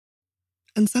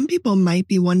And some people might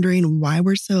be wondering why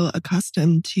we're so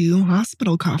accustomed to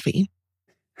hospital coffee.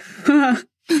 Or,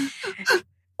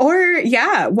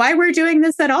 why we're doing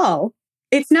this at all.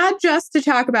 It's not just to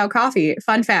talk about coffee.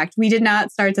 Fun fact, we did not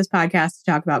start this podcast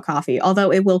to talk about coffee,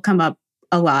 although it will come up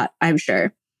a lot, I'm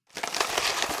sure.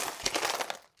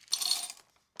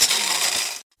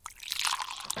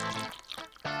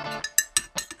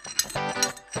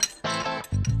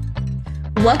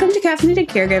 Welcome to Caffeinated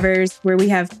Caregivers, where we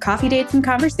have coffee dates and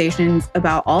conversations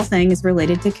about all things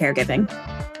related to caregiving.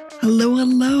 Hello,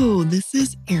 hello. This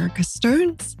is Erica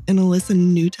Stearns and Alyssa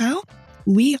Newtow.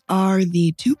 We are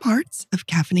the two parts of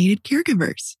Caffeinated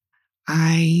Caregivers.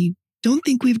 I don't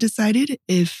think we've decided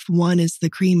if one is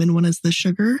the cream and one is the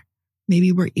sugar.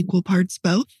 Maybe we're equal parts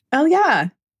both. Oh, yeah.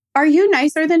 Are you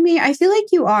nicer than me? I feel like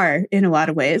you are in a lot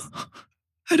of ways.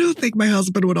 I don't think my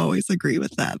husband would always agree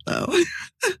with that, though.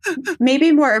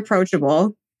 Maybe more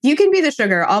approachable. You can be the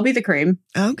sugar. I'll be the cream.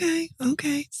 Okay.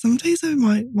 Some days I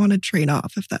might want to trade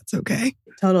off if that's okay.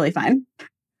 Totally fine.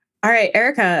 All right,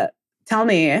 Erica, tell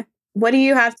me, what do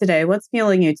you have today? What's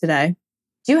fueling you today?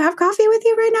 Do you have coffee with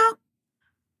you right now?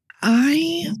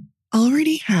 I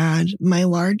already had my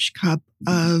large cup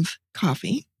of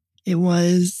coffee. It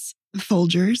was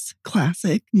Folgers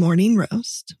Classic Morning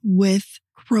Roast with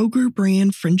Kroger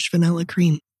brand French vanilla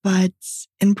cream. But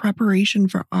in preparation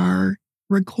for our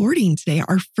recording today,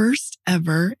 our first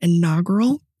ever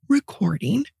inaugural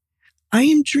recording, I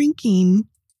am drinking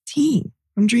tea.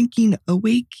 I'm drinking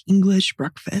Awake English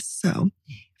breakfast. So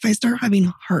if I start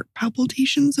having heart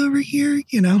palpitations over here,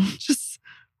 just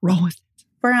roll with it.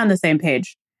 We're on the same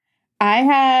page. I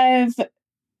have,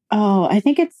 I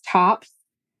think it's Tops.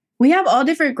 We have all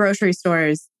different grocery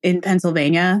stores in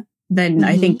Pennsylvania than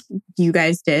I think you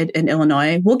guys did in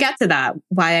Illinois. We'll get to that,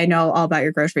 why I know all about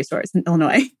your grocery stores in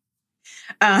Illinois.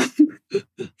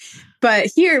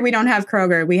 But here we don't have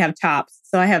Kroger, we have Tops.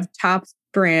 So I have Tops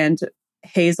brand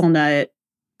hazelnut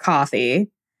coffee,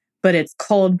 but it's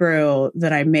cold brew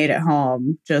that I made at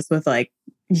home just with like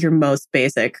your most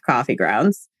basic coffee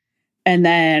grounds. And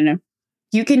then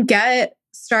you can get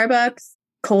Starbucks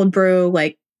cold brew,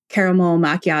 like caramel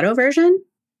macchiato version.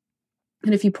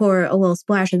 And if you pour a little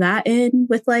splash of that in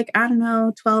with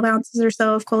 12 ounces or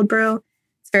so of cold brew,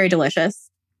 it's very delicious.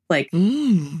 Like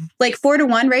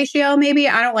 4-to-1 ratio, maybe.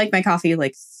 I don't like my coffee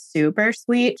super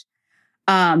sweet.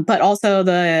 But also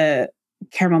the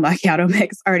caramel macchiato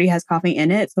mix already has coffee in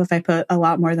it. So if I put a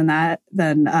lot more than that,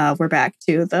 then we're back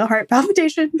to the heart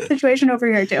palpitation situation over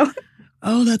here too.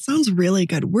 Oh, that sounds really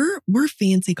good. We're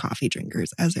fancy coffee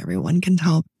drinkers, as everyone can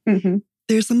tell. Mm-hmm.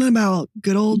 There's something about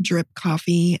good old drip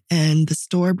coffee and the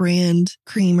store brand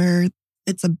creamer.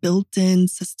 It's a built-in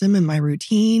system in my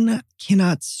routine.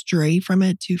 Cannot stray from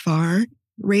it too far.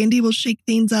 Randy will shake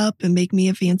things up and make me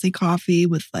a fancy coffee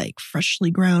with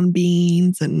freshly ground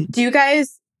beans. And do you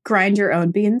guys grind your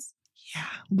own beans?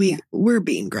 Yeah, we're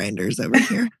bean grinders over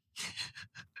here.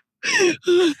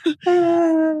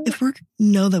 If we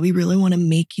know that we really want to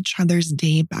make each other's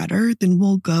day better, then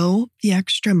we'll go the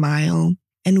extra mile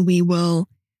and we will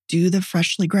do the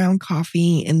freshly ground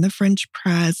coffee in the French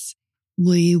press.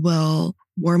 We will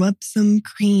warm up some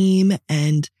cream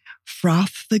and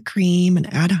froth the cream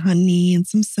and add honey and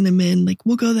some cinnamon.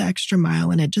 We'll go the extra mile,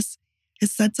 and it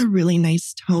sets a really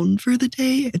nice tone for the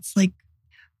day. It's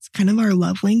kind of our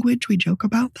love language. We joke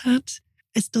about that.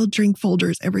 I still drink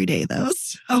Folgers every day, though.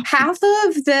 So. Half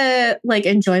of the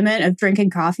enjoyment of drinking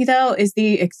coffee, though, is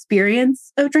the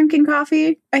experience of drinking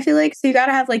coffee. I feel like so you got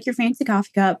to have your fancy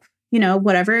coffee cup,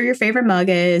 whatever your favorite mug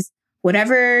is,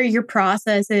 whatever your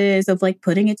process is of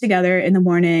putting it together in the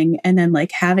morning, and then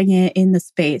having it in the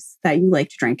space that you like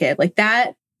to drink it.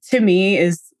 That to me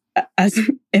is as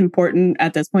important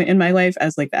at this point in my life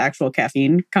as the actual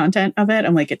caffeine content of it.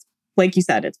 I'm it's like you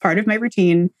said, it's part of my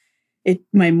routine.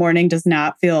 My morning does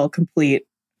not feel complete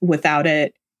without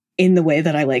it in the way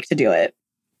that I like to do it.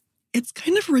 It's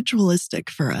kind of ritualistic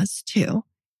for us too.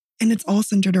 And it's all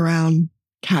centered around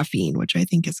caffeine, which I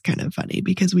think is kind of funny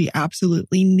because we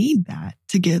absolutely need that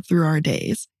to get through our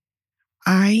days.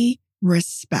 I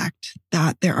respect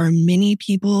that there are many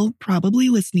people probably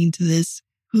listening to this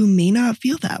who may not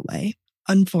feel that way.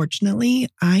 Unfortunately,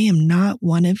 I am not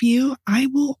one of you. I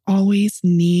will always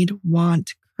need,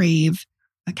 want, crave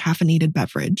a caffeinated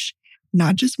beverage,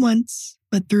 not just once,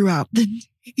 but throughout the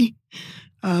day.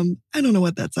 I don't know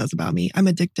what that says about me. I'm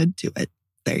addicted to it.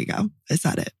 There you go. I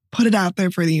said it. Put it out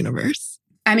there for the universe.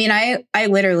 I mean, I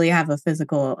literally have a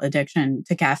physical addiction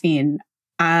to caffeine.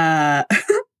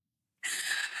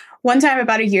 One time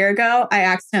about a year ago, I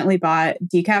accidentally bought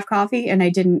decaf coffee and I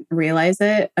didn't realize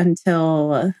it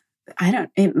until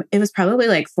it was probably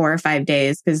like 4 or 5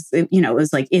 days because, it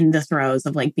was like in the throes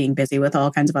of like being busy with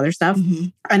all kinds of other stuff. Mm-hmm.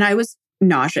 And I was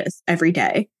nauseous every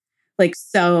day, like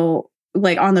so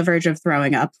like on the verge of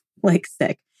throwing up, like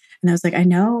sick. And I was like, I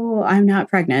know I'm not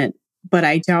pregnant, but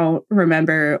I don't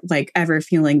remember like ever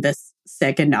feeling this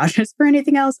sick and nauseous for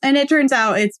anything else. And it turns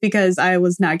out it's because I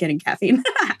was not getting caffeine.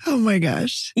 Oh my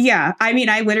gosh. Yeah. I mean,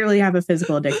 I literally have a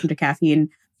physical addiction to caffeine.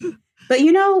 But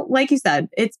like you said,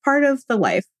 it's part of the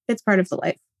life. It's part of the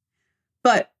life.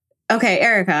 But okay,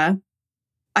 Erica,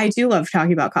 I do love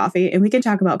talking about coffee, and we can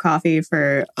talk about coffee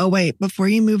for... Oh, wait, before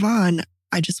you move on,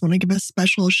 I just want to give a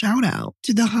special shout out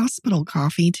to the hospital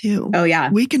coffee too. Oh, yeah.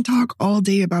 We can talk all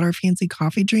day about our fancy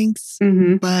coffee drinks,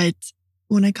 but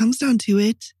when it comes down to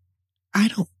it, I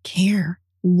don't care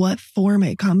what form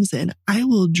it comes in. I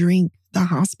will drink the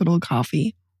hospital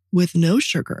coffee with no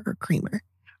sugar or creamer.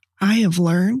 I have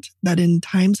learned that in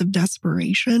times of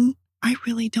desperation, I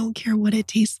really don't care what it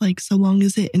tastes like so long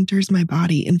as it enters my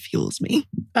body and fuels me.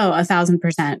 Oh,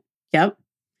 1,000%. Yep.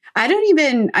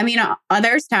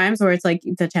 There's times where it's like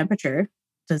the temperature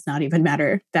does not even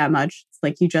matter that much. It's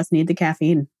like you just need the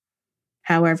caffeine,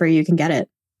 however you can get it.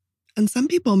 And some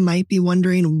people might be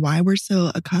wondering why we're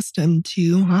so accustomed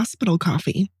to hospital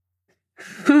coffee.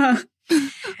 Or,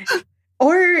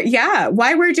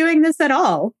 why we're doing this at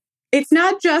all. It's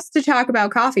not just to talk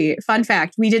about coffee. Fun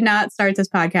fact, we did not start this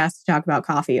podcast to talk about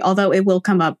coffee, although it will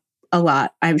come up a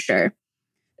lot, I'm sure.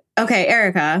 Okay,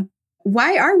 Erica,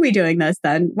 why are we doing this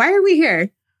then? Why are we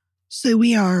here? So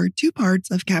we are 2 parts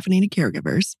of Caffeinated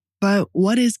Caregivers. But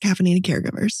what is Caffeinated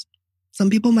Caregivers? Some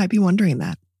people might be wondering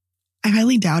that. I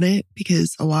highly doubt it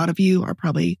because a lot of you are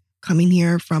probably coming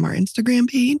here from our Instagram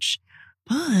page.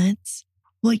 But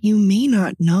what you may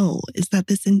not know is that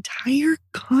this entire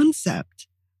concept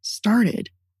started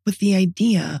with the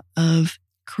idea of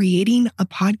creating a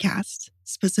podcast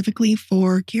specifically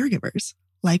for caregivers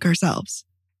like ourselves,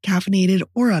 caffeinated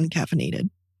or uncaffeinated.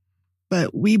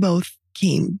 But we both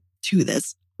came to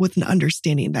this with an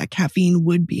understanding that caffeine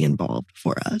would be involved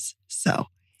for us. So,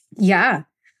 yeah.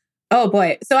 Oh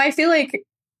boy. So I feel like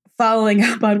following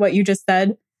up on what you just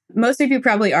said, most of you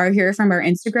probably are here from our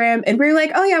Instagram, and we're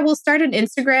like, oh yeah, we'll start an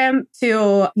Instagram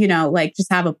to,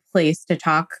 just have a place to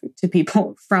talk to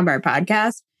people from our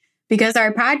podcast, because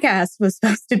our podcast was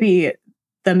supposed to be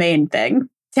the main thing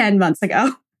 10 months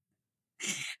ago.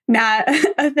 Not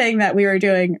a thing that we were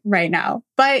doing right now.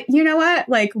 But you know what?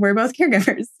 Like, we're both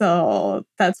caregivers, so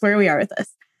that's where we are with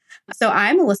this. So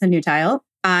I'm Alyssa Newtile.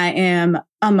 I am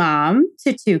a mom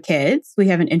to 2 kids. We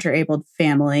have an interabled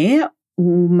family.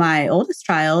 My oldest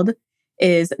child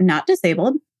is not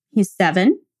disabled. He's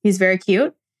 7. He's very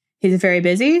cute. He's very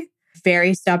busy,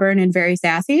 very stubborn, and very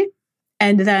sassy.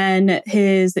 And then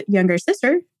his younger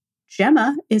sister,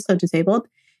 Gemma, is so disabled.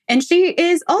 And she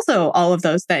is also all of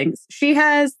those things. She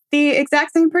has the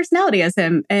exact same personality as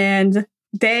him. And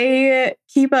they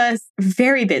keep us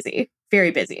very busy, very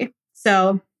busy.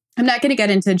 So I'm not going to get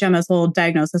into Gemma's whole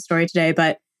diagnosis story today,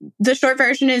 but the short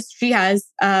version is she has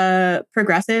a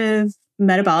progressive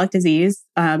metabolic disease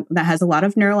that has a lot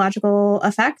of neurological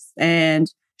effects.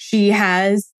 And she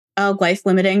has a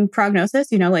life-limiting prognosis.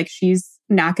 She's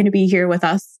not going to be here with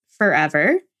us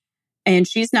forever. And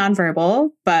she's nonverbal,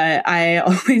 but I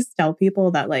always tell people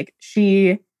that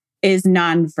she is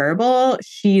nonverbal.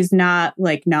 She's not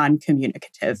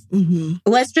non-communicative. Mm-hmm.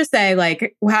 Let's just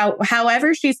say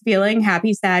however she's feeling,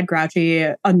 happy, sad, grouchy,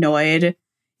 annoyed,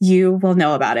 you will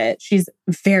know about it. She's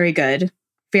very good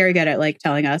at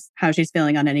telling us how she's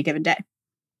feeling on any given day.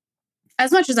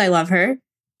 As much as I love her,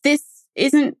 this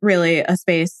isn't really a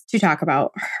space to talk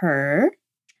about her.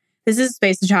 This is a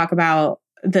space to talk about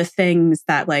the things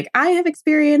that I have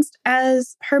experienced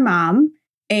as her mom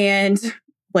and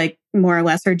more or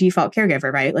less her default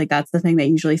caregiver, right? That's the thing that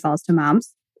usually falls to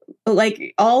moms.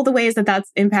 All the ways that that's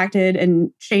impacted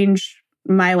and changed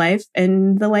my life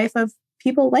and the life of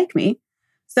people like me.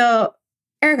 So,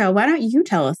 Erica, why don't you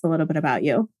tell us a little bit about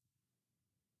you?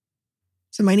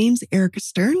 So my name's Erica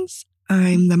Stearns.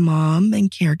 I'm the mom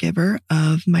and caregiver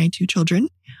of my 2 children,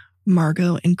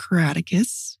 Margot and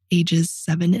Karaticus, ages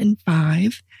 7 and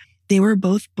 5. They were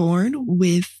both born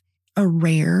with a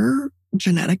rare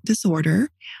genetic disorder.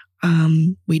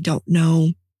 We don't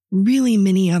know really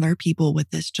many other people with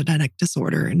this genetic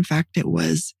disorder. In fact, it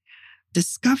was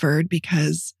discovered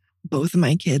because both of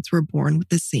my kids were born with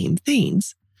the same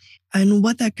things. And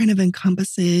what that kind of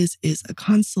encompasses is a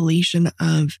constellation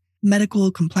of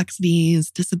medical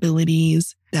complexities,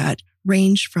 disabilities that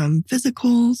range from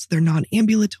physical, so they're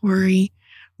non-ambulatory,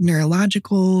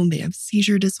 neurological, they have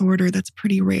seizure disorder that's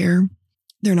pretty rare.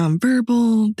 They're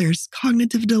nonverbal, there's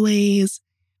cognitive delays.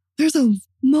 There's a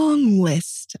long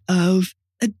list of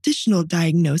additional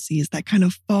diagnoses that kind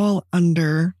of fall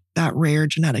under that rare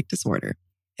genetic disorder.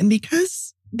 And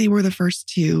because they were the first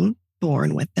two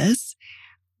born with this,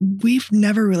 we've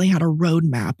never really had a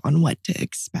roadmap on what to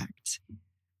expect.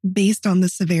 Based on the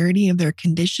severity of their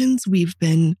conditions, we've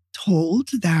been told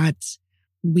that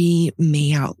we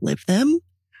may outlive them.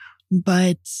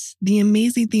 But the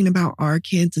amazing thing about our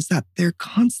kids is that they're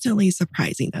constantly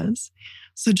surprising us.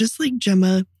 So just like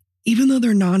Gemma, even though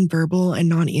they're nonverbal and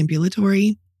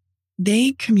non-ambulatory,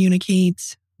 they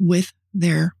communicate with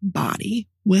their body,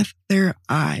 with their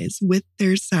eyes, with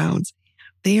their sounds.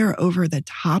 They are over the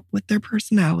top with their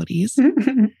personalities.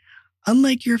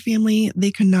 Unlike your family,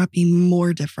 they could not be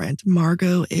more different.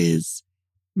 Margot is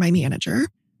my manager.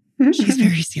 She's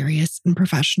very serious and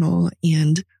professional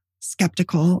and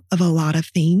skeptical of a lot of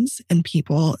things and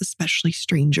people, especially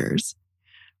strangers.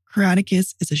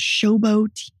 Karaticus is a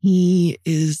showboat. He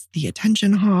is the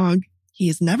attention hog. He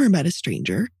has never met a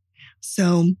stranger.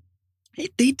 So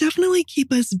they definitely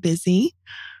keep us busy,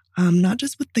 not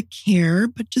just with the care,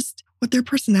 but just with their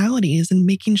personalities and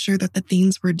making sure that the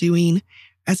things we're doing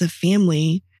as a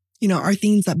family, are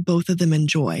things that both of them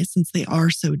enjoy since they are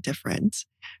so different.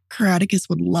 Karaticus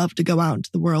would love to go out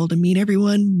into the world and meet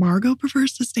everyone. Margot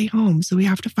prefers to stay home. So we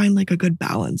have to find a good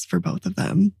balance for both of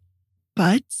them.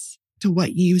 But to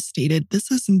what you stated,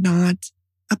 this is not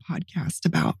a podcast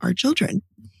about our children.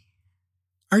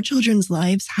 Our children's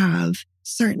lives have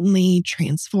certainly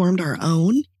transformed our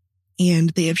own,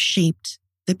 and they have shaped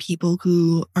the people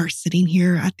who are sitting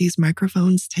here at these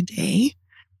microphones today.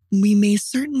 We may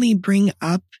certainly bring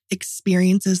up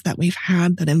experiences that we've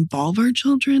had that involve our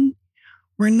children.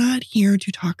 We're not here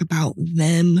to talk about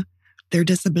them, their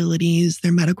disabilities,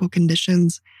 their medical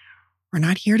conditions. We're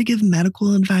not here to give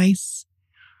medical advice.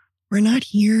 We're not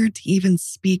here to even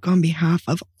speak on behalf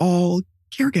of all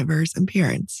caregivers and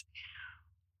parents.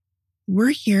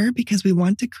 We're here because we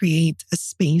want to create a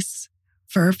space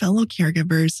for our fellow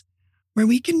caregivers where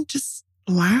we can just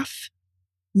laugh,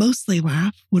 mostly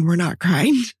laugh when we're not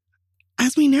crying,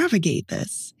 as we navigate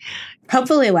this.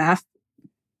 Hopefully laugh.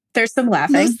 There's some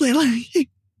laughing. Mostly laughing.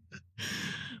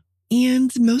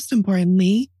 And most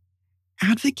importantly,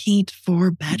 advocate for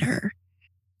better.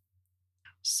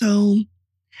 So,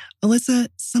 Alyssa,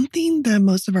 something that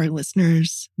most of our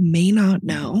listeners may not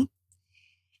know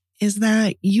is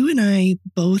that you and I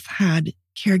both had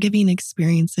caregiving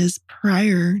experiences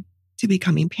prior to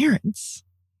becoming parents.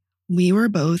 We were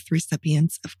both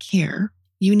recipients of care,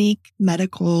 unique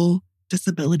medical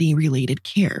disability-related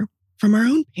care from our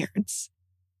own parents.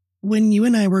 When you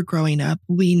and I were growing up,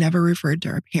 we never referred to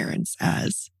our parents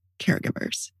as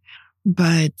caregivers.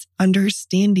 But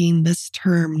understanding this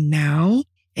term now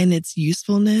and its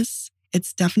usefulness,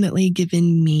 it's definitely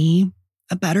given me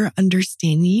a better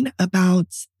understanding about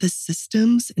the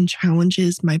systems and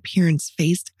challenges my parents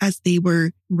faced as they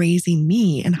were raising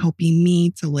me and helping me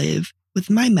to live with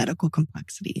my medical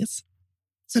complexities.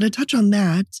 So to touch on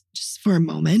that just for a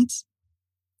moment,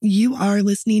 you are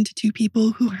listening to two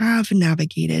people who have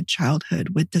navigated childhood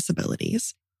with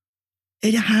disabilities.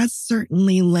 It has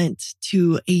certainly lent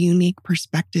to a unique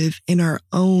perspective in our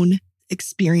own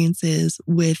experiences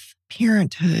with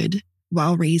parenthood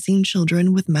while raising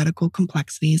children with medical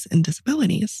complexities and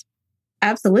disabilities.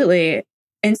 Absolutely.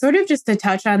 And sort of just to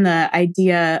touch on the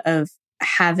idea of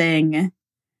having, I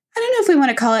don't know if we want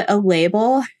to call it a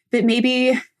label, but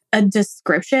maybe a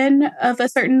description of a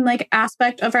certain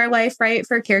aspect of our life, right?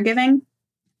 For caregiving.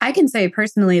 I can say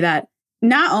personally that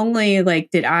not only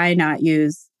did I not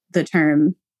use the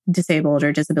term disabled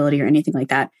or disability or anything like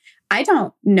that, I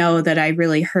don't know that I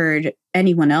really heard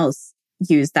anyone else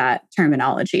use that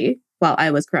terminology while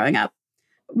I was growing up.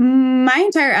 My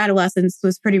entire adolescence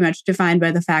was pretty much defined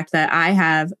by the fact that I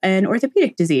have an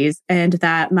orthopedic disease and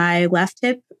that my left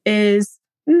hip is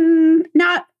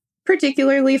not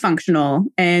particularly functional.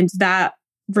 And that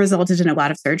resulted in a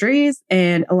lot of surgeries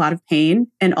and a lot of pain,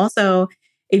 and also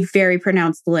a very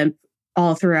pronounced limp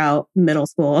all throughout middle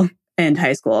school and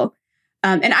high school.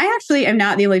 And I actually am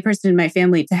not the only person in my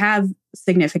family to have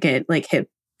significant hip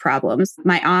problems.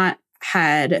 My aunt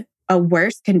had a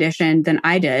worse condition than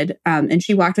I did. And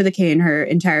she walked with a cane her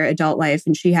entire adult life.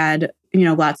 And she had,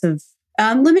 lots of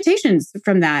limitations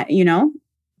from that,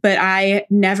 but I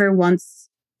never once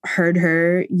heard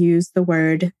her use the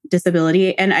word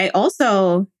disability. And I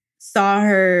also saw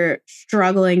her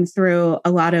struggling through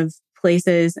a lot of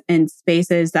places and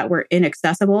spaces that were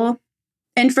inaccessible.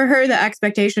 And for her, the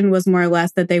expectation was more or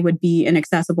less that they would be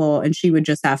inaccessible and she would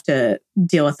just have to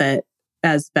deal with it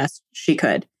as best she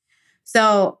could.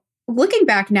 So looking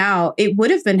back now, it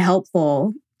would have been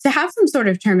helpful to have some sort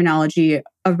of terminology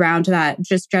around that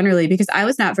just generally, because I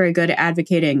was not very good at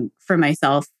advocating for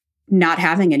myself, not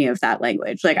having any of that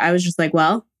language. Like I was just like,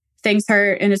 well, things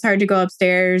hurt and it's hard to go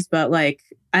upstairs, but like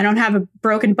I don't have a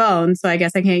broken bone, so I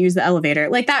guess I can't use the elevator.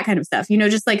 Like that kind of stuff,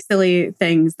 just like silly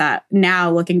things that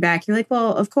now looking back, you're like,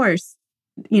 well, of course,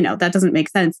 that doesn't make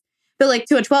sense. But like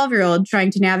to a 12-year-old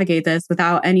trying to navigate this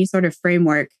without any sort of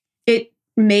framework, it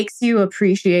makes you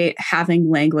appreciate having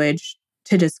language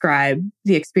to describe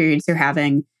the experience you're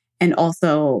having and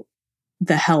also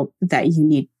the help that you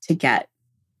need to get,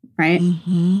 right?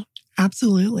 Mm-hmm.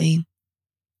 Absolutely.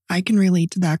 I can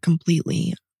relate to that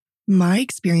completely. My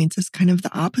experience is kind of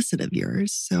the opposite of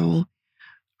yours. So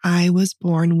I was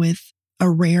born with a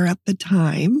rare at the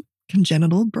time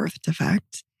congenital birth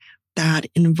defect that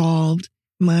involved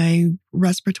my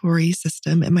respiratory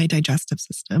system and my digestive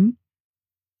system.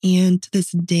 And to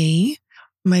this day,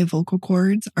 my vocal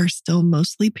cords are still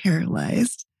mostly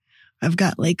paralyzed. I've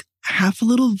got like half a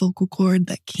little vocal cord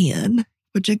that can,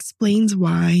 which explains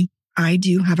why I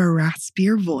do have a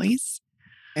raspier voice.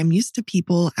 I'm used to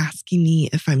people asking me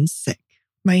if I'm sick.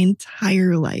 My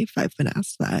entire life, I've been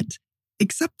asked that,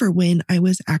 except for when I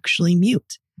was actually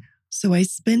mute. So I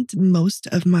spent most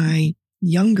of my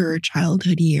younger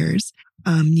childhood years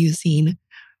using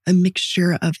a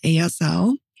mixture of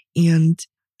ASL and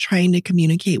trying to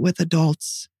communicate with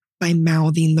adults by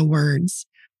mouthing the words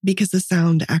because the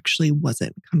sound actually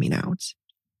wasn't coming out.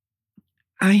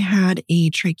 I had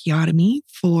a tracheotomy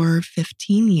for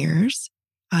 15 years,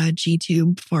 a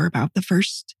G-tube for about the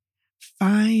first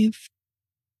 5.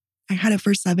 I had it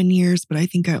for 7 years, but I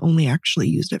think I only actually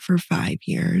used it for 5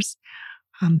 years.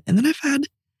 And then I've had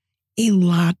a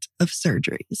lot of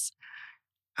surgeries.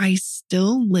 I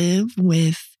still live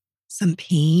with some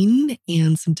pain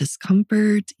and some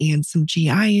discomfort and some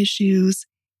GI issues,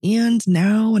 and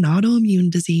now an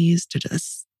autoimmune disease to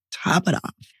just top it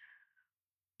off.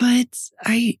 But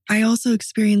I also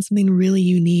experienced something really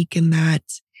unique in that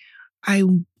I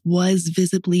was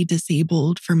visibly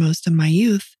disabled for most of my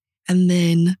youth. And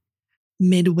then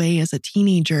midway as a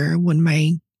teenager, when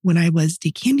I was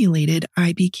decannulated,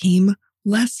 I became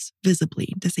less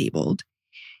visibly disabled.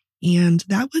 And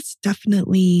that was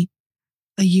definitely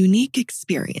a unique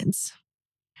experience.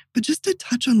 But just to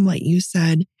touch on what you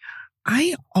said,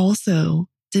 I also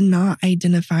did not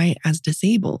identify as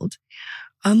disabled.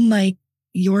 Unlike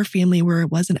your family where it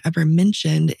wasn't ever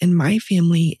mentioned, in my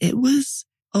family, it was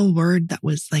a word that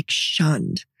was like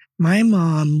shunned. My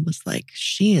mom was like,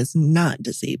 she is not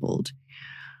disabled.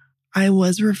 I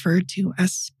was referred to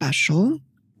as special.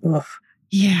 Ugh.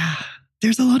 Yeah,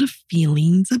 there's a lot of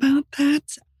feelings about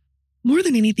that. More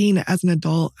than anything, as an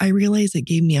adult, I realized it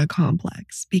gave me a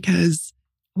complex because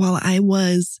while I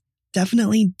was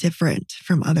definitely different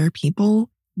from other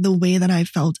people, the way that I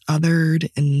felt othered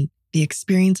and the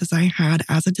experiences I had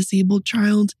as a disabled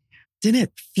child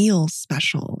didn't feel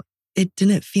special. It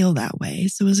didn't feel that way.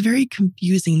 So it was very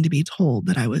confusing to be told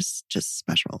that I was just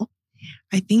special.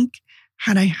 I think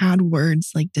had I had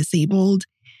words like disabled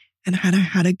and had I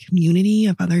had a community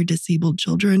of other disabled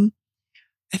children,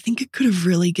 I think it could have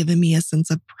really given me a sense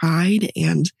of pride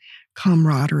and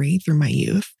camaraderie through my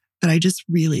youth that I just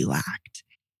really lacked.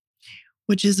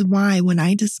 Which is why when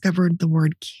I discovered the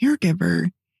word caregiver,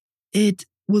 it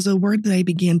was a word that I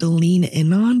began to lean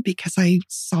in on because I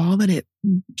saw that it,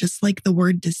 just like the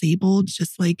word disabled,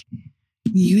 just like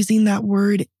using that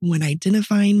word when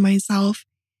identifying myself,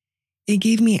 it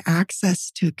gave me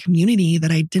access to a community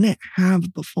that I didn't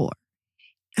have before.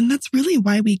 And that's really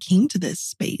why we came to this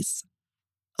space.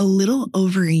 A little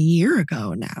over a year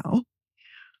ago now,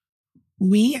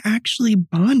 we actually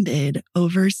bonded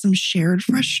over some shared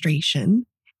frustration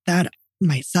that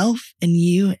myself and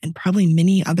you and probably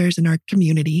many others in our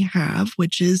community have,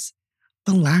 which is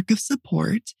the lack of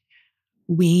support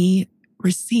we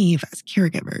receive as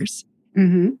caregivers.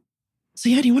 Mm-hmm. So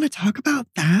yeah, do you want to talk about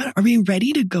that? Are we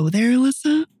ready to go there,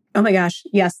 Alyssa? Oh my gosh.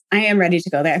 Yes, I am ready to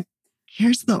go there.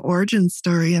 Here's the origin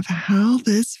story of how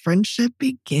this friendship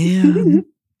began.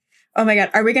 Oh my God.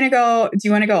 Are we going to go? Do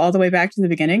you want to go all the way back to the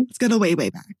beginning? Let's go the way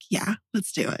back. Yeah,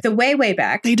 let's do it. The way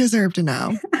back. They deserve to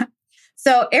know.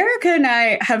 So Erica and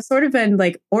I have sort of been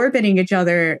like orbiting each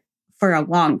other for a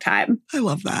long time. I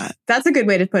love that. That's a good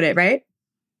way to put it, right?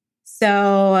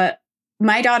 So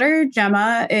my daughter,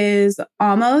 Gemma, is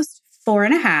almost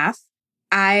 4.5.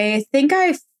 I think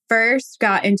I first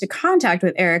got into contact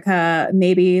with Erica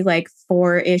maybe like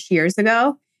 4-ish years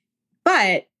ago.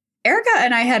 But Erica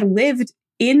and I had lived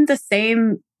in the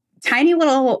same tiny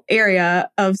little area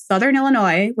of Southern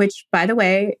Illinois, which, by the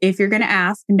way, if you're going to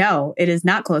ask, no, it is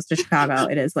not close to Chicago.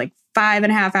 It is like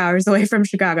 5.5 hours away from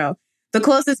Chicago. The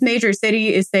closest major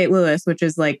city is St. Louis, which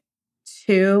is like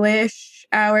 2-ish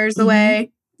hours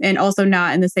away and also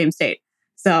not in the same state.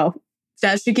 So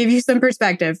that should give you some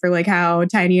perspective for like how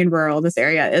tiny and rural this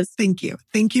area is. Thank you.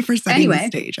 Thank you for setting the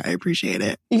stage. I appreciate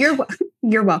it. You're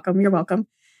welcome. You're welcome.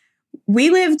 We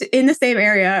lived in the same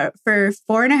area for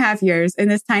 4.5 years in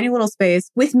this tiny little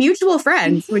space with mutual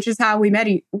friends, which is how we met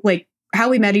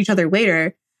each other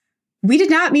later. We did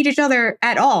not meet each other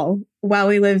at all while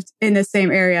we lived in the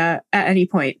same area at any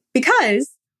point,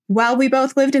 because while we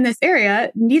both lived in this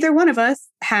area, neither one of us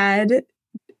had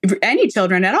any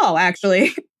children at all,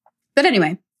 actually. But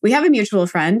anyway, we have a mutual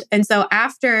friend. And so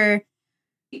after,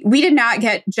 we did not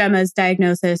get Gemma's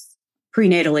diagnosis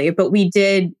prenatally, but we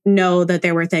did know that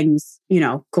there were things,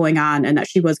 going on and that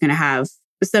she was going to have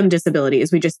some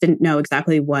disabilities. We just didn't know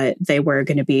exactly what they were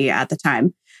going to be at the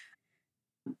time.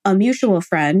 A mutual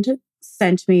friend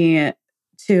sent me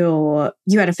to,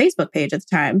 you had a Facebook page at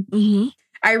the time. Mm-hmm.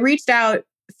 I reached out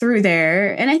through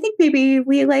there and I think maybe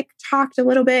we talked a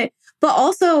little bit, but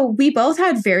also we both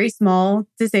had very small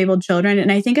disabled children.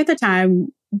 And I think at the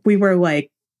time we were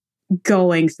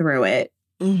going through it.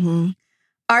 Mm-hmm.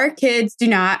 Our kids do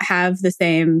not have the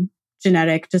same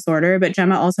genetic disorder, but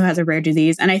Gemma also has a rare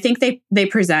disease. And I think they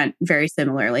present very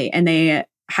similarly and they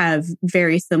have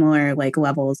very similar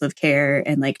levels of care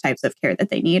and types of care that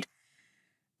they need.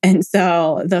 And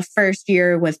so the first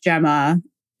year with Gemma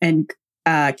and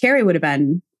Carrie would have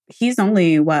been, he's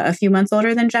only a few months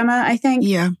older than Gemma, I think.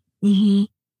 Yeah. Mm-hmm.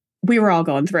 We were all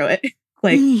going through it.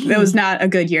 It was not a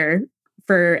good year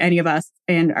for any of us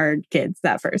and our kids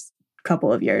that first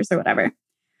couple of years or whatever.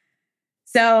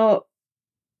 So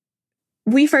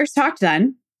we first talked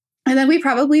then, and then we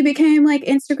probably became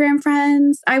Instagram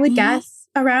friends, I would guess,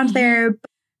 around there.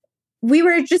 We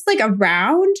were just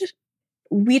around.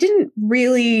 We didn't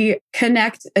really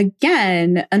connect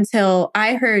again until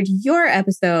I heard your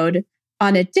episode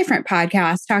on a different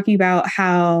podcast talking about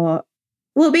how,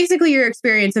 basically your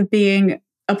experience of being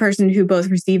a person who both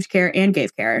received care and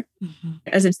gave care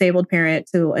as a disabled parent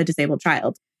to a disabled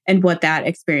child and what that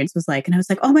experience was like. And I was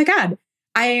like, oh my God,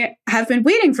 I have been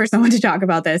waiting for someone to talk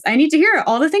about this. I need to hear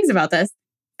all the things about this.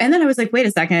 And then I was like, wait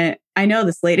a second, I know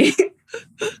this lady.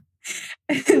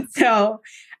 So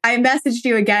I messaged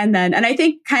you again then. And I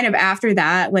think kind of after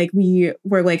that, we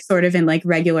were sort of in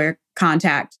regular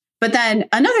contact. But then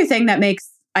another thing that makes,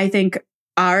 I think,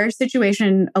 our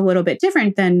situation a little bit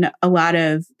different than a lot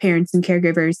of parents and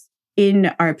caregivers in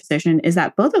our position is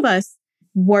that both of us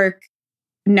work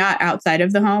not outside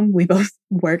of the home. We both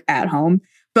work at home,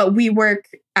 but we work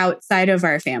outside of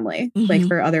our family,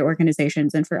 for other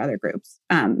organizations and for other groups.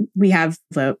 We have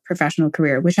the professional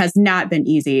career, which has not been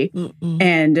easy.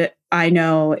 And I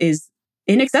know is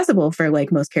inaccessible for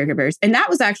most caregivers. And that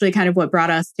was actually kind of what brought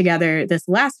us together this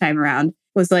last time around,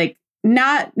 was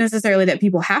not necessarily that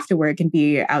people have to work and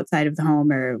be outside of the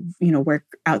home or, work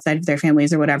outside of their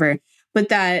families or whatever, but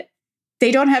that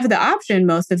they don't have the option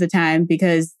most of the time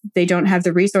because they don't have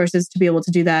the resources to be able to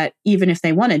do that, even if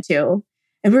they wanted to.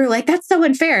 And we were like, that's so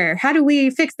unfair. How do we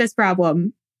fix this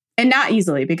problem? And not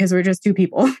easily, because we're just two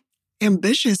people.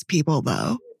 Ambitious people,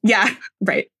 though. Yeah,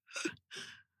 right.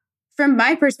 From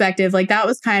my perspective, that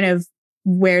was kind of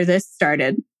where this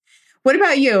started. What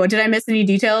about you? Did I miss any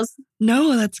details?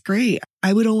 No, that's great.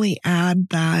 I would only add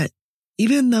that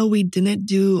even though we didn't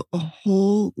do a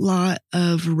whole lot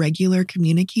of regular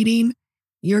communicating,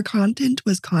 your content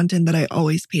was content that I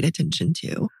always paid attention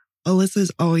to.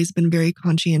 Alyssa's always been very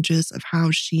conscientious of how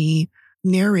she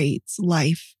narrates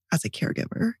life as a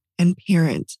caregiver and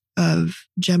parent of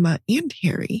Gemma and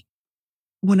Harry.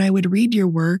 When I would read your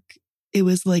work, it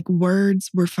was like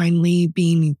words were finally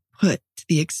being put to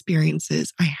the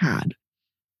experiences I had.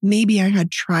 Maybe I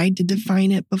had tried to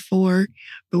define it before,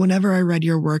 but whenever I read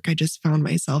your work, I just found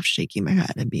myself shaking my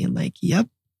head and being like, yep,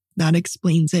 that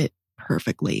explains it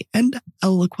perfectly and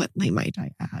eloquently, might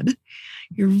I add.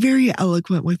 You're very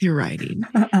eloquent with your writing.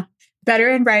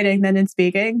 Better in writing than in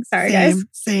speaking. Sorry, guys.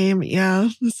 Same. Yeah.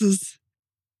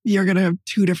 You're going to have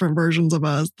two different versions of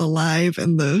us, the live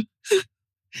and the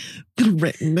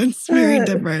written. It's very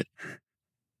different.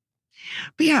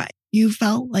 But yeah, you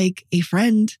felt like a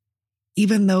friend,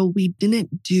 even though we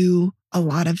didn't do a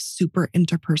lot of super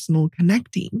interpersonal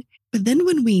connecting. But then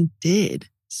when we did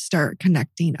start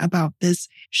connecting about this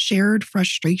shared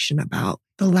frustration about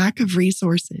the lack of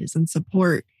resources and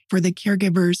support for the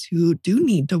caregivers who do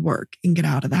need to work and get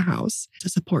out of the house to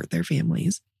support their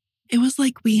families, it was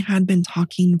like we had been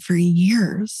talking for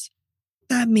years.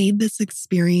 That made this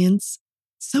experience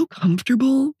so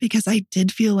comfortable because I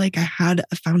did feel like I had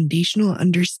a foundational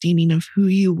understanding of who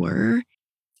you were,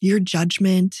 your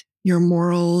judgment, your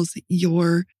morals,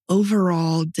 your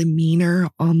overall demeanor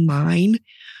online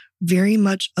very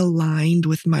much aligned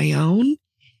with my own.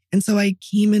 And so I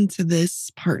came into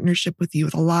this partnership with you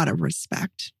with a lot of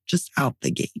respect just out the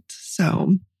gate.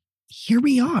 So here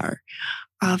we are.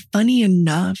 Funny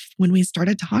enough, when we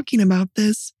started talking about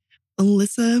this,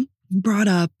 Alyssa brought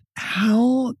up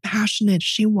how passionate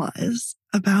she was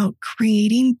about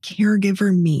creating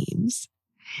caregiver memes.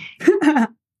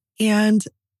 And,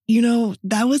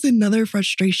 that was another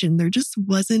frustration. There just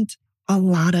wasn't a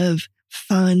lot of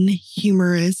fun,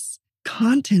 humorous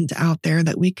content out there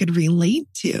that we could relate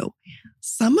to.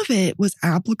 Some of it was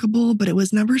applicable, but it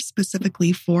was never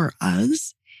specifically for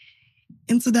us.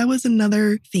 And so that was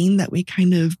another thing that we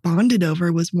kind of bonded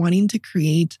over, was wanting to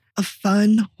create a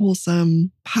fun,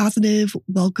 wholesome, positive,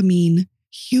 welcoming,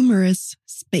 humorous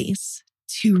space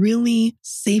to really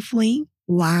safely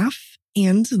laugh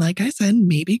and, like I said,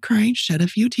 maybe cry, shed a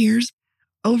few tears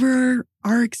over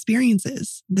our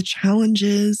experiences, the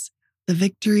challenges, the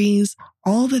victories,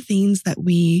 all the things that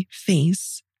we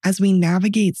face as we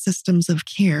navigate systems of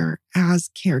care as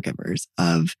caregivers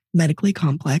of medically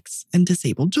complex and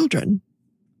disabled children.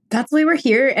 That's why we're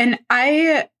here. And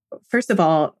first of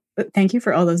all, thank you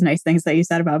for all those nice things that you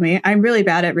said about me. I'm really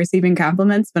bad at receiving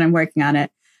compliments, but I'm working on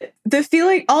it.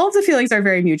 All of the feelings are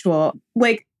very mutual,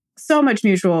 like so much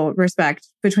mutual respect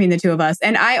between the two of us.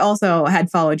 And I also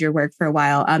had followed your work for a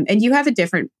while. And you have a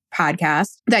different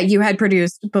podcast that you had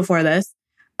produced before this.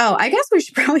 Oh, I guess we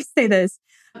should probably say this.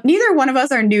 Neither one of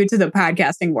us are new to the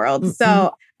podcasting world. Mm-hmm.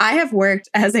 So I have worked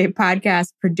as a podcast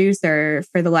producer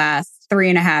for the last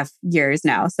 3.5 years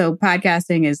now. So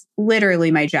podcasting is literally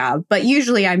my job, but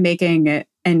usually I'm making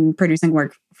and producing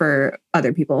work for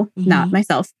other people, not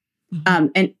myself.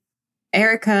 And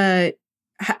Erica,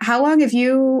 how long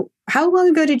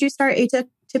ago did you start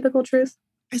Atypical Truth?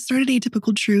 I started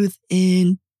Atypical Truth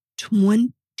in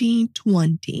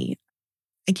 2020.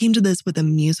 I came to this with a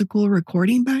musical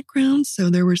recording background, so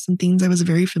there were some things I was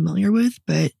very familiar with,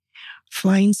 but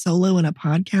flying solo in a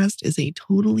podcast is a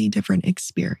totally different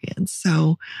experience.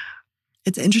 So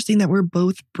it's interesting that we're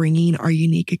both bringing our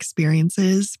unique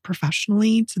experiences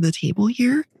professionally to the table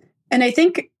here. And I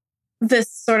think this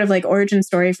sort of like origin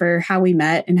story for how we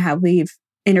met and how we've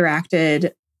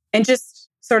interacted and just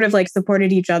sort of like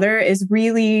supported each other is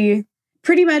really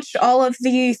pretty much all of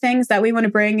the things that we want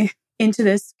to bring into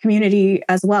this community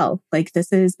as well. Like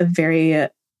this is a very,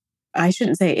 I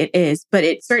shouldn't say it is, but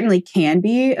it certainly can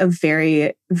be a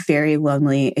very, very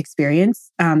lonely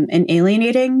experience and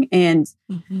alienating. And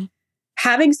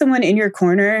having someone in your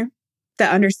corner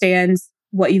that understands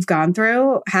what you've gone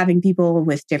through, having people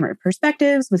with different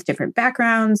perspectives, with different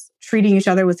backgrounds, treating each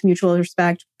other with mutual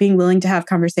respect, being willing to have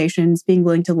conversations, being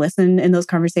willing to listen in those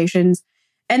conversations,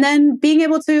 and then being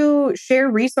able to share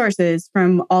resources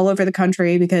from all over the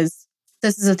country, because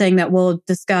this is a thing that we'll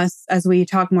discuss as we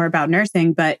talk more about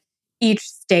nursing, but each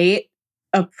state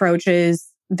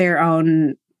approaches their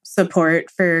own support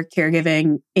for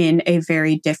caregiving in a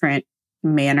very different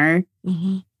manner.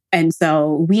 And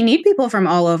so we need people from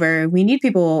all over. We need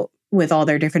people with all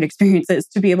their different experiences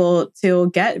to be able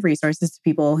to get resources to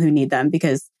people who need them,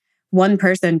 because one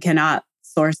person cannot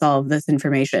source all of this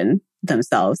information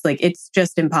themselves. Like it's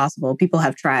just impossible. People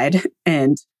have tried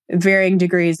and varying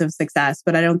degrees of success,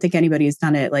 but I don't think anybody's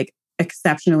done it like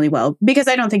exceptionally well, because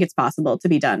I don't think it's possible to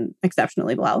be done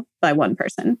exceptionally well by one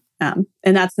person. And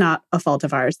that's not a fault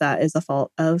of ours. That is a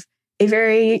fault of a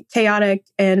very chaotic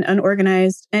and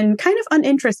unorganized and kind of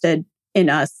uninterested in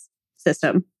us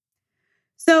system.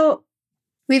 So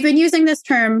we've been using this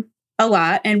term a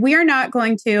lot, and we are not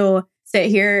going to sit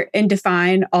here and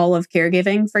define all of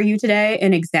caregiving for you today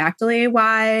and exactly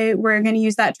why we're going to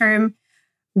use that term.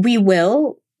 We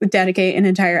will dedicate an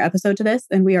entire episode to this,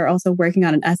 and we are also working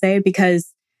on an essay,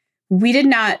 because we did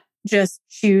not just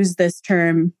choose this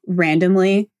term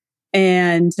randomly,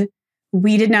 and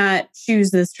we did not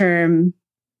choose this term.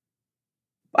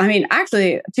 I mean,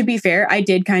 actually, to be fair, I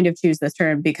did kind of choose this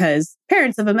term because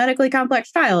parents of a medically complex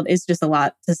child is just a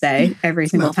lot to say every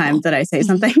single time that I say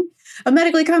something. A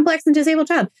medically complex and disabled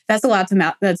child. That's a lot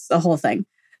to that's a whole thing.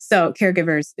 So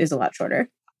caregivers is a lot shorter.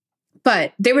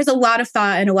 But there was a lot of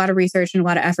thought and a lot of research and a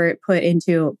lot of effort put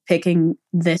into picking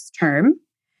this term.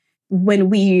 When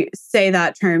we say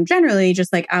that term generally,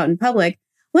 just like out in public,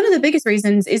 one of the biggest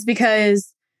reasons is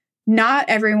because not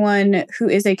everyone who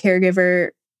is a caregiver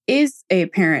is a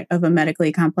parent of a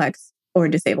medically complex or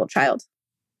disabled child.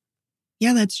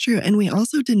 Yeah, that's true. And we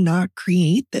also did not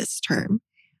create this term.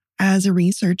 As a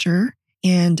researcher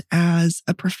and as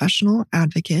a professional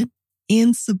advocate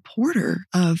and supporter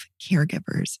of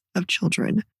caregivers of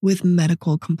children with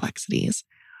medical complexities,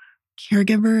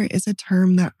 caregiver is a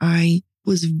term that I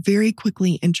was very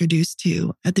quickly introduced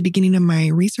to at the beginning of my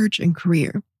research and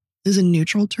career. It was a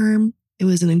neutral term. It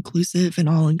was an inclusive and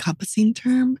all-encompassing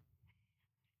term.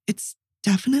 It's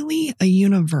definitely a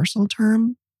universal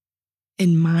term.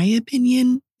 In my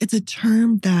opinion, it's a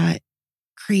term that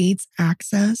creates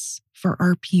access for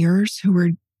our peers who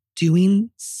are doing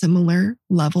similar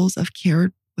levels of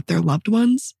care with their loved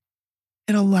ones.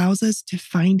 It allows us to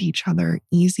find each other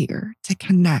easier, to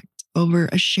connect over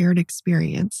a shared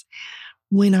experience.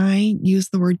 When I use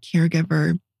the word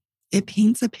caregiver, it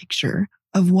paints a picture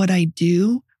of what I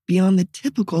do beyond the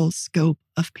typical scope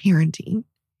of parenting.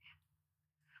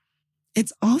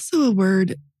 It's also a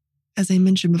word, as I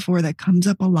mentioned before, that comes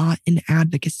up a lot in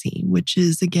advocacy, which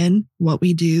is, again, what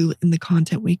we do in the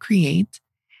content we create.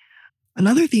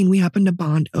 Another thing we happen to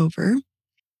bond over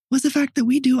was the fact that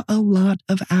we do a lot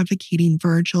of advocating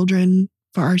for our children,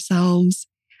 for ourselves.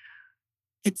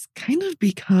 It's kind of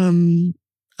become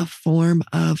a form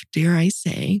of, dare I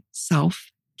say,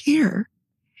 self-care.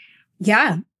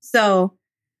 Yeah. So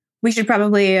we should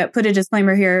probably put a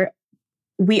disclaimer here.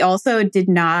 We also did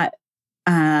not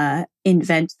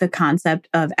invent the concept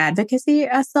of advocacy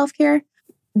as self-care.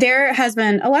 There has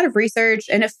been a lot of research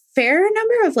and a fair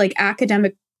number of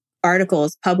academic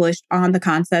articles published on the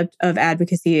concept of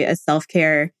advocacy as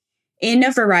self-care in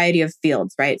a variety of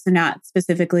fields, right? So not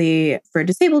specifically for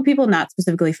disabled people, not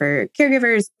specifically for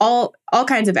caregivers, all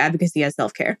kinds of advocacy as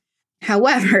self-care.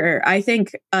 However, I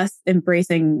think us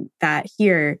embracing that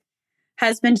here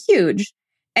has been huge.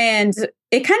 And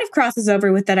it kind of crosses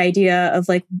over with that idea of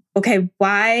okay,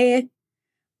 why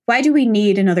do we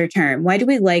need another term? Why do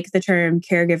we like the term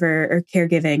caregiver or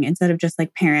caregiving instead of just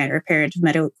parent or parent of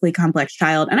medically complex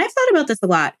child? And I've thought about this a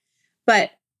lot,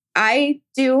 but I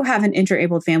do have an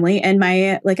interabled family. And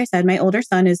like I said, my older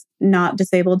son is not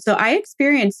disabled. So I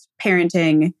experienced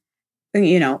parenting,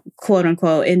 quote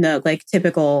unquote, in the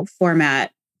typical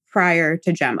format prior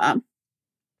to Gemma.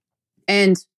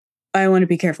 And I want to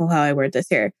be careful how I word this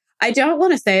here. I don't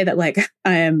want to say that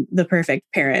I am the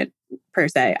perfect parent per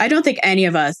se. I don't think any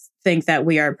of us think that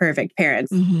we are perfect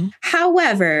parents. Mm-hmm.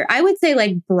 However, I would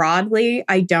say broadly,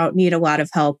 I don't need a lot of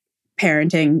help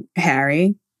parenting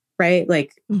Harry, right?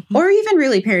 Mm-hmm. Or even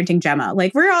really parenting Gemma.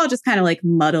 We're all just kind of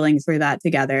muddling through that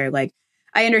together.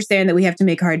 I understand that we have to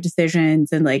make hard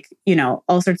decisions and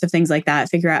all sorts of things like that,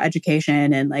 figure out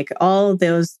education and all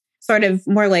those sort of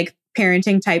more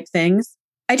parenting type things.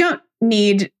 I don't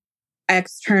need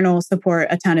external support,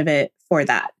 a ton of it for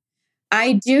that.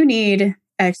 I do need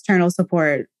external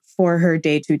support for her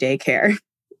day-to-day care,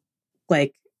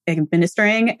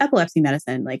 administering epilepsy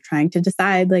medicine, trying to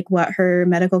decide what her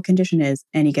medical condition is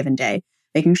any given day,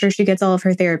 making sure she gets all of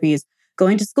her therapies,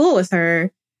 going to school with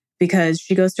her because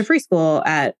she goes to preschool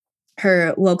at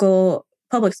her local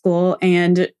public school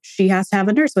and she has to have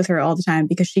a nurse with her all the time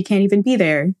because she can't even be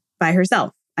there by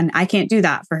herself. And I can't do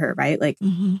that for her, right?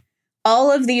 Mm-hmm.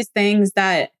 All of these things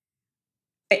that,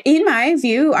 in my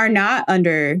view, are not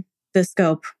under the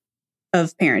scope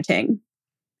of parenting.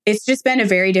 It's just been a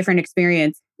very different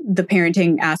experience, the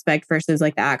parenting aspect versus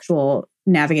the actual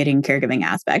navigating caregiving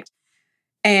aspect.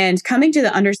 And coming to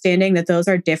the understanding that those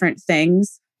are different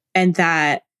things and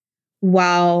that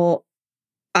while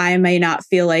I may not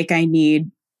feel like I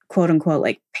need, quote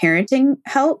unquote, parenting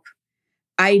help,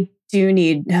 I do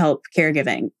need help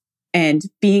caregiving. And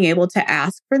being able to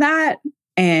ask for that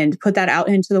and put that out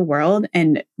into the world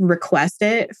and request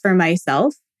it for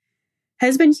myself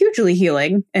has been hugely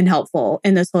healing and helpful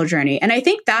in this whole journey. And I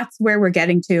think that's where we're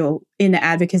getting to in the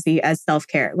advocacy as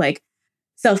self-care.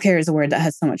 Self-care is a word that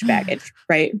has so much baggage,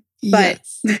 right?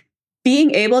 Yes. But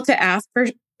being able to ask for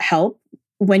help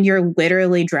when you're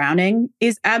literally drowning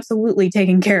is absolutely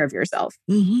taking care of yourself.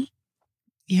 Mm-hmm.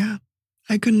 Yeah,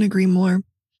 I couldn't agree more.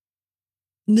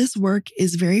 This work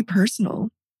is very personal,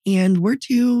 and we're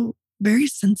two very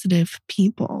sensitive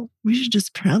people. We should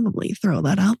just probably throw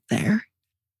that out there.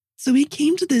 So we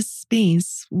came to this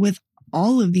space with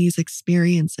all of these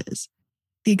experiences.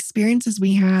 The experiences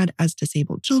we had as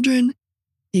disabled children,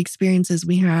 the experiences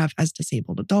we have as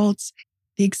disabled adults,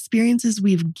 the experiences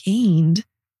we've gained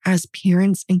as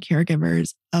parents and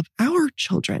caregivers of our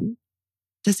children,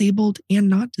 disabled and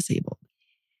not disabled.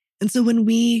 And so when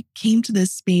we came to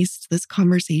this space, to this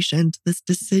conversation, to this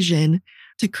decision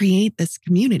to create this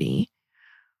community,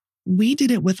 we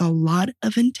did it with a lot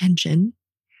of intention.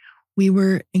 We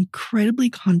were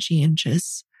incredibly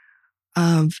conscientious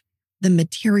of the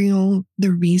material,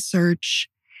 the research,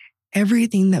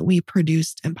 everything that we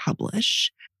produced and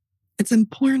publish. It's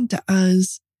important to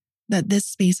us that this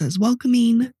space is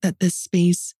welcoming, that this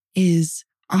space is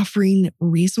offering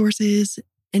resources,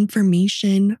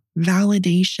 information,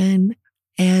 validation,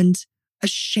 and a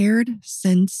shared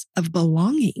sense of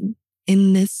belonging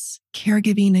in this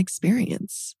caregiving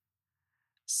experience.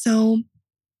 So,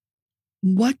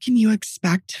 what can you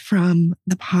expect from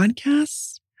the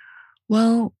podcast?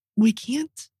 Well, we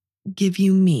can't give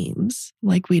you memes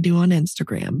like we do on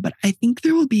Instagram, but I think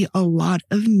there will be a lot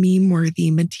of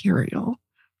meme-worthy material.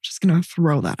 Just going to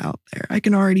throw that out there. I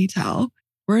can already tell.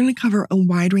 We're going to cover a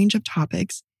wide range of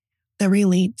topics that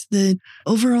relate to the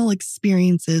overall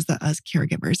experiences that us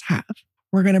caregivers have.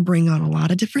 We're going to bring on a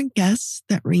lot of different guests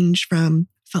that range from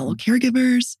fellow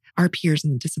caregivers, our peers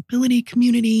in the disability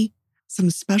community, some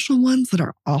special ones that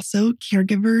are also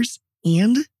caregivers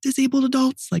and disabled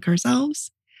adults like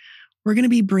ourselves. We're going to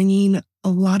be bringing a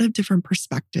lot of different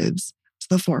perspectives to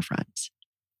the forefront.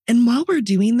 And while we're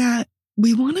doing that,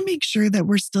 we want to make sure that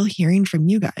we're still hearing from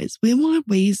you guys. We want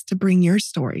ways to bring your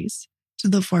stories to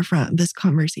the forefront of this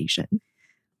conversation.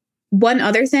 One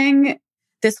other thing,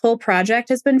 this whole project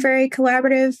has been very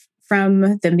collaborative,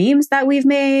 from the memes that we've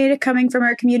made coming from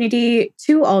our community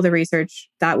to all the research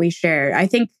that we share. I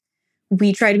think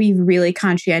we try to be really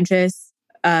conscientious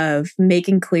of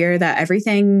making clear that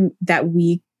everything that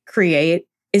we create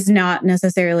is not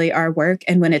necessarily our work.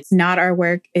 And when it's not our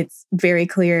work, it's very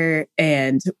clear,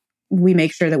 and we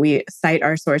make sure that we cite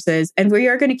our sources. And we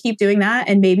are going to keep doing that.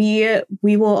 And maybe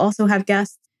we will also have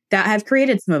guests that have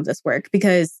created some of this work,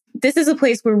 because this is a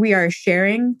place where we are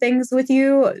sharing things with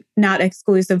you, not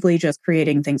exclusively just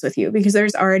creating things with you, because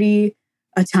there's already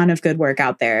a ton of good work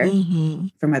out there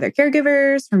from other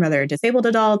caregivers, from other disabled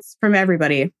adults, from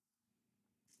everybody.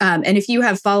 And if you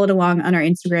have followed along on our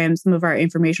Instagram, some of our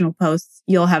informational posts,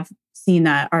 you'll have seen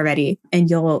that already, and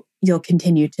you'll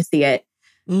continue to see it.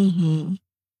 And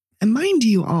mind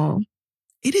you all,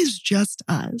 it is just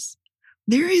us.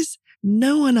 There is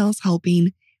no one else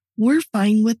helping. We're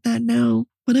fine with that now.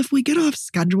 But if we get off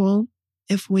schedule,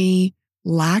 if we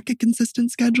lack a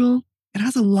consistent schedule, it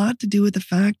has a lot to do with the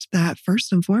fact that,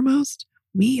 first and foremost,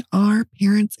 we are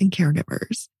parents and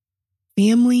caregivers.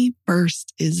 Family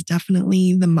first is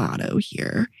definitely the motto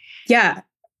here. Yeah.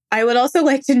 I would also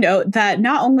like to note that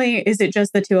not only is it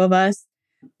just the two of us,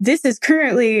 this is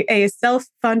currently a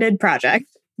self-funded project.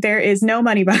 There is no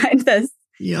money behind this.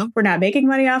 Yep. We're not making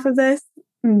money off of this.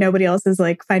 Nobody else is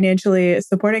like financially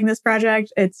supporting this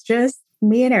project. It's just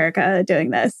me and Erica doing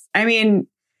this. I mean,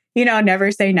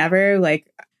 never say never,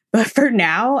 but for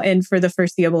now and for the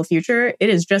foreseeable future, it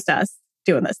is just us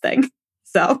doing this thing.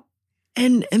 So.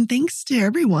 And thanks to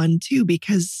everyone too,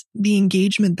 because the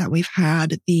engagement that we've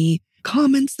had, the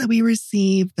comments that we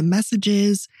received, the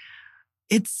messages,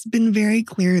 it's been very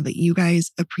clear that you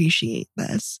guys appreciate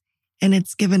this. And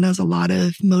it's given us a lot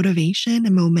of motivation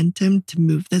and momentum to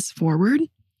move this forward.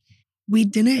 We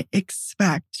didn't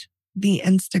expect the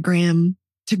Instagram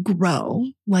to grow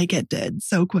like it did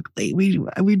so quickly.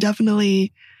 We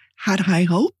definitely had high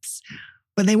hopes,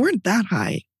 but they weren't that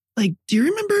high. Do you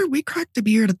remember we cracked a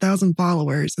beer at 1,000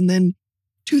 followers, and then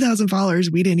 2,000 followers,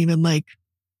 we didn't even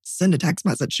send a text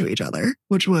message to each other,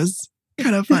 which was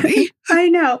kind of funny. I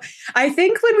know. I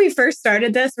think when we first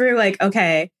started this, we were like,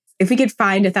 okay, if we could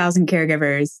find 1,000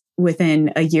 caregivers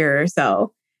within a year or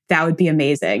so, that would be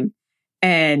amazing.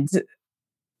 And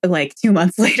 2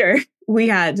 months later, we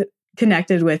had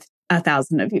connected with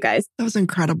 1,000 of you guys. That was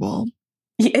incredible.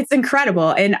 It's incredible.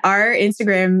 And our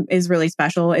Instagram is really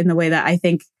special in the way that I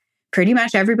think pretty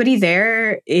much everybody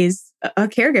there is a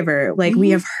caregiver.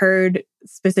 We have heard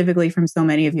specifically from so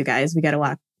many of you guys. We get a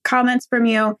lot of comments from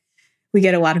you. We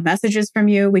get a lot of messages from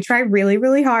you. We try really,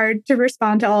 really hard to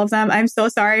respond to all of them. I'm so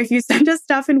sorry if you send us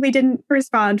stuff and we didn't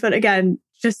respond. But again,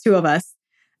 just two of us.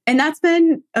 And that's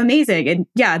been amazing. And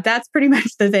yeah, that's pretty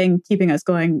much the thing keeping us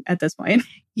going at this point.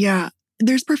 Yeah.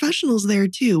 There's professionals there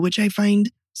too, which I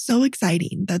find so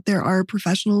exciting that there are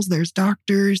professionals. There's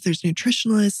doctors, there's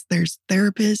nutritionists, there's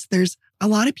therapists. There's a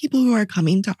lot of people who are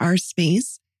coming to our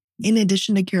space, in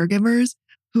addition to caregivers,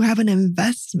 who have an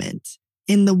investment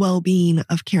in the well-being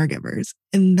of caregivers.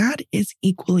 And that is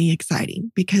equally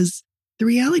exciting, because the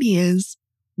reality is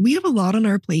we have a lot on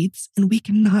our plates and we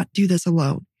cannot do this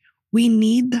alone. We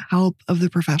need the help of the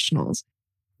professionals.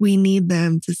 We need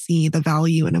them to see the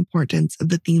value and importance of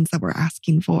the things that we're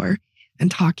asking for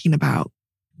and talking about.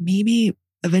 Maybe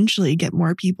eventually get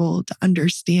more people to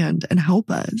understand and help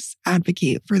us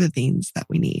advocate for the things that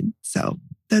we need. So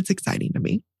that's exciting to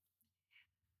me.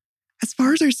 As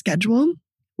far as our schedule,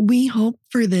 we hope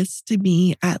for this to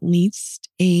be at least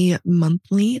a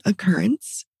monthly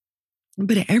occurrence.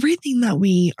 But everything that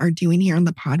we are doing here on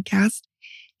the podcast,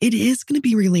 it is going to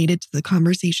be related to the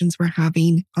conversations we're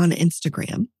having on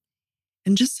Instagram.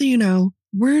 And just so you know,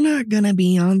 we're not going to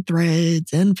be on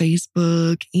Threads and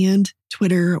Facebook and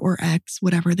Twitter or X,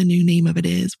 whatever the new name of it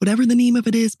is, whatever the name of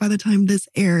it is by the time this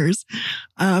airs.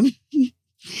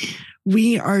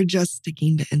 We are just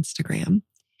sticking to Instagram.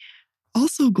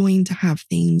 Also going to have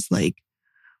things like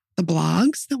the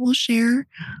blogs that we'll share,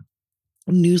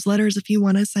 newsletters if you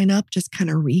want to sign up, just kind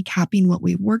of recapping what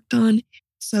we've worked on.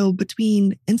 So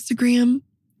between Instagram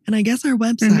and I guess our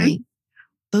website,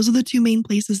 those are the two main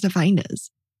places to find us.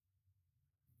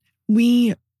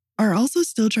 We are also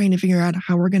still trying to figure out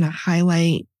how we're going to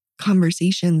highlight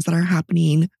conversations that are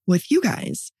happening with you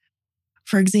guys.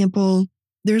 For example,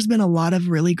 there's been a lot of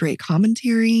really great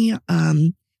commentary,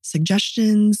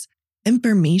 suggestions,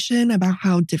 information about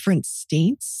how different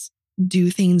states do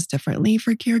things differently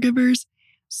for caregivers.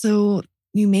 So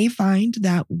you may find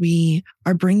that we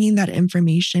are bringing that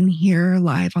information here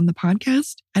live on the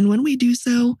podcast. And when we do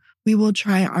so, we will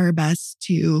try our best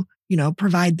to,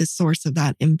 provide the source of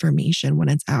that information when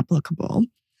it's applicable.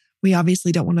 We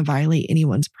obviously don't want to violate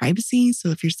anyone's privacy. So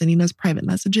if you're sending us private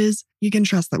messages, you can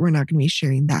trust that we're not going to be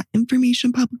sharing that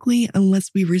information publicly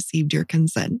unless we've received your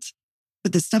consent.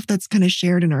 But the stuff that's kind of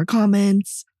shared in our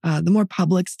comments, the more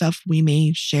public stuff, we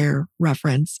may share,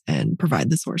 reference, and provide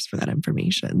the source for that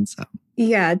information. So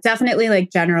yeah, definitely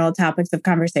like general topics of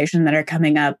conversation that are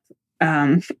coming up.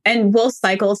 And we'll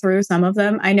cycle through some of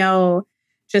them. I know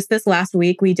just this last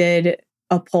week, we did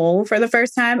a poll for the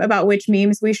first time about which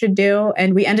memes we should do.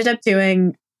 And we ended up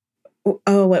doing,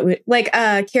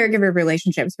 caregiver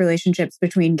relationships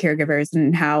between caregivers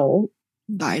and how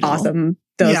vital. Awesome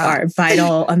those are.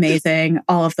 Vital, amazing,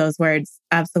 all of those words.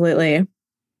 Absolutely.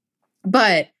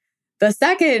 But the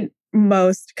second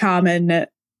most common,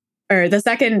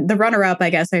 the runner-up, I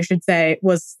guess I should say,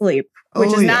 was sleep,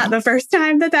 which is not the first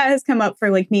time that has come up for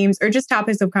like memes or just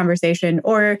topics of conversation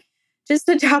or just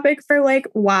a topic for like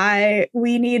why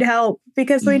we need help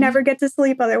because we never get to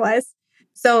sleep otherwise.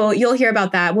 So you'll hear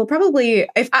about that. We'll probably,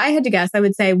 if I had to guess, I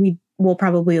would say we will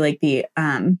probably like be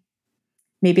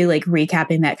maybe like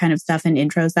recapping that kind of stuff in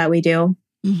intros that we do.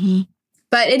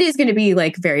 But it is going to be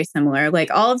like very similar. Like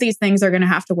all of these things are going to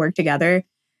have to work together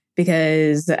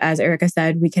because as Erica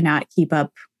said, we cannot keep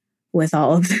up with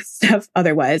all of this stuff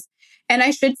otherwise. And I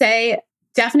should say,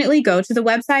 definitely go to the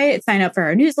website, sign up for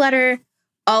our newsletter,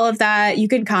 all of that. You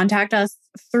can contact us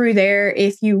through there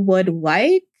if you would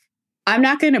like. I'm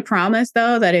not going to promise,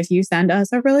 though, that if you send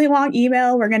us a really long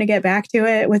email, we're going to get back to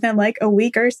it within like a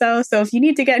week or so. So if you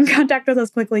need to get in contact with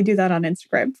us quickly, do that on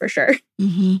Instagram for sure.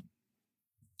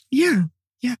 Yeah.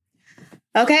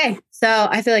 Okay. So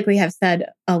I feel like we have said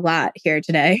a lot here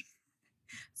today.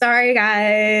 Sorry,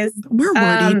 guys. We're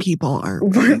wordy people,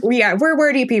 aren't we? We're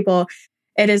wordy people.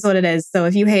 It is what it is. So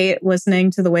if you hate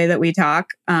listening to the way that we talk,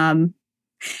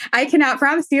 I cannot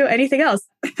promise you anything else.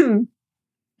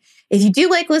 If you do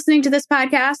like listening to this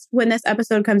podcast when this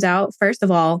episode comes out, first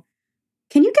of all,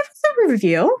 can you give us a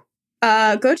review?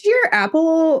 Go to your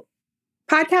Apple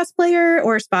podcast player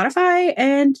or Spotify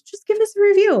and just give us a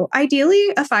review. Ideally,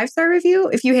 a 5-star review.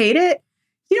 If you hate it,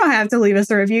 you don't have to leave us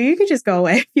a review. You can just go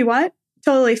away if you want.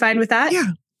 Totally fine with that.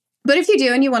 Yeah. But if you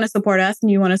do and you want to support us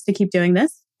and you want us to keep doing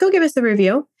this, go give us a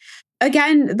review.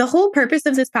 Again, the whole purpose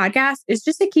of this podcast is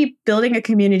just to keep building a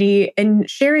community and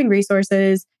sharing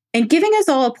resources and giving us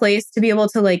all a place to be able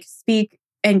to like speak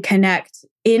and connect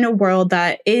in a world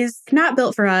that is not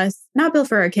built for us, not built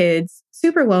for our kids,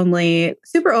 super lonely,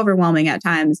 super overwhelming at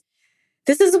times.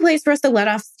 This is a place for us to let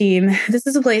off steam. This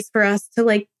is a place for us to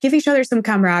like give each other some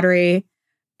camaraderie.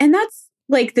 And that's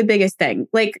like the biggest thing.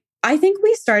 Like, I think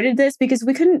we started this because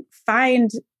we couldn't find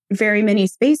very many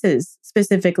spaces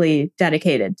specifically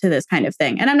dedicated to this kind of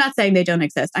thing. And I'm not saying they don't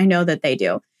exist. I know that they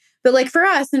do. But like for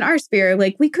us in our sphere,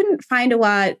 like we couldn't find a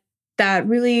lot that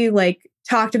really like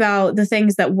talked about the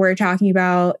things that we're talking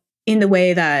about in the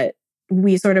way that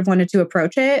we sort of wanted to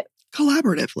approach it.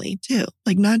 Collaboratively too.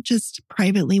 Like not just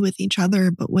privately with each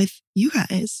other, but with you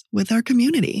guys, with our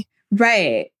community.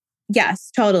 Right.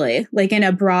 Yes, totally. Like in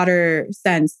a broader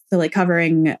sense to like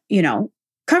covering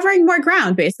more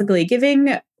ground, basically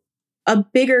giving a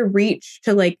bigger reach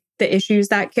to like the issues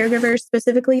that caregivers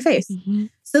specifically face.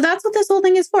 So that's what this whole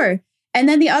thing is for. And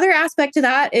then the other aspect to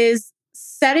that is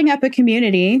setting up a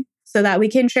community so that we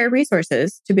can share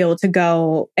resources to be able to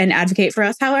go and advocate for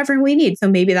us however we need. So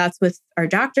maybe that's with our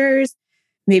doctors,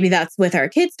 maybe that's with our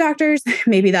kids' doctors,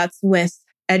 maybe that's with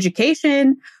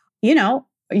education,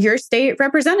 your state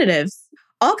representatives,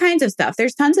 all kinds of stuff.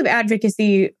 There's tons of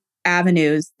advocacy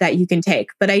avenues that you can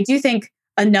take. But I do think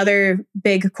another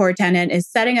big core tenet is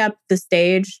setting up the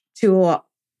stage to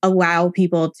allow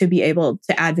people to be able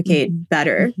to advocate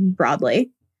better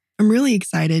broadly. I'm really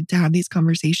excited to have these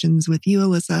conversations with you,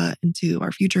 Alyssa, and to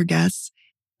our future guests.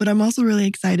 But I'm also really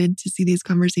excited to see these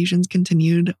conversations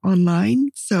continued online.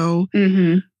 So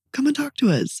come and talk to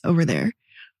us over there.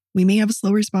 We may have a slow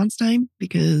response time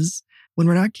because when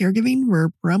we're not caregiving, we're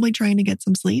probably trying to get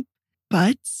some sleep.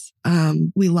 But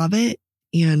we love it.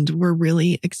 And we're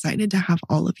really excited to have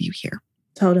all of you here.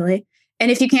 Totally.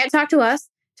 And if you can't talk to us,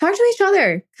 talk to each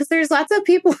other, because there's lots of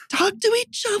people. Talk to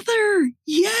each other.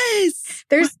 Yes.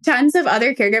 There's tons of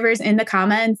other caregivers in the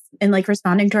comments and like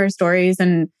responding to our stories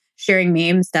and sharing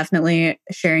memes, definitely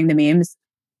sharing the memes.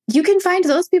 You can find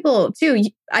those people too.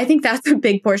 I think that's a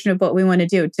big portion of what we want to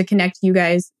do, to connect you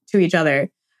guys to each other.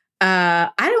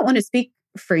 I don't want to speak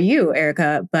for you,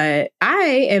 Erica, but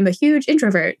I am a huge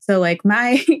introvert. So like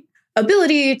my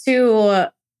ability to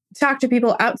talk to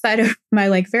people outside of my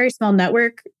like very small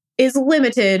network is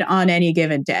limited on any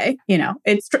given day. You know,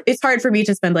 it's hard for me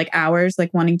to spend like hours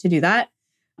like wanting to do that,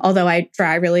 although I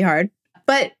try really hard.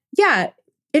 But yeah,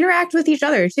 interact with each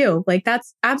other too. Like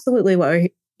that's absolutely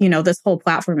what this whole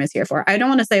platform is here for. I don't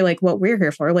want to say like what we're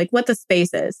here for, like what the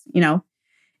space is.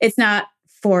 It's not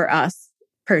for us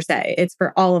per se. It's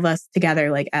for all of us together,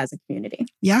 like as a community.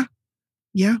 Yeah.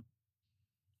 Yeah.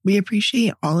 We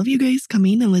appreciate all of you guys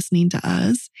coming and listening to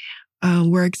us.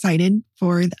 We're excited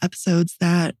for the episodes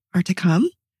that are to come.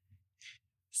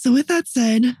 So with that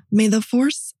said, may the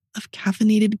force of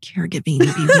caffeinated caregiving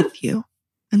be with you.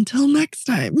 Until next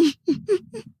time.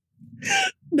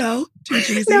 No, too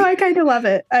cheesy. No, I kind of love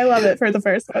it. I love it for the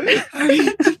first one.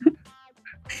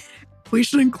 We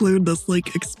should include this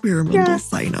like experimental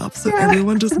sign off so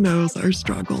everyone just knows our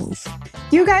struggles.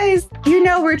 You guys,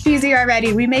 we're cheesy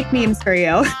already. We make memes for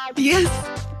you. Yes.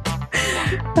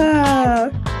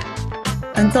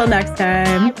 Until next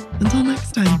time. Until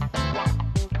next time.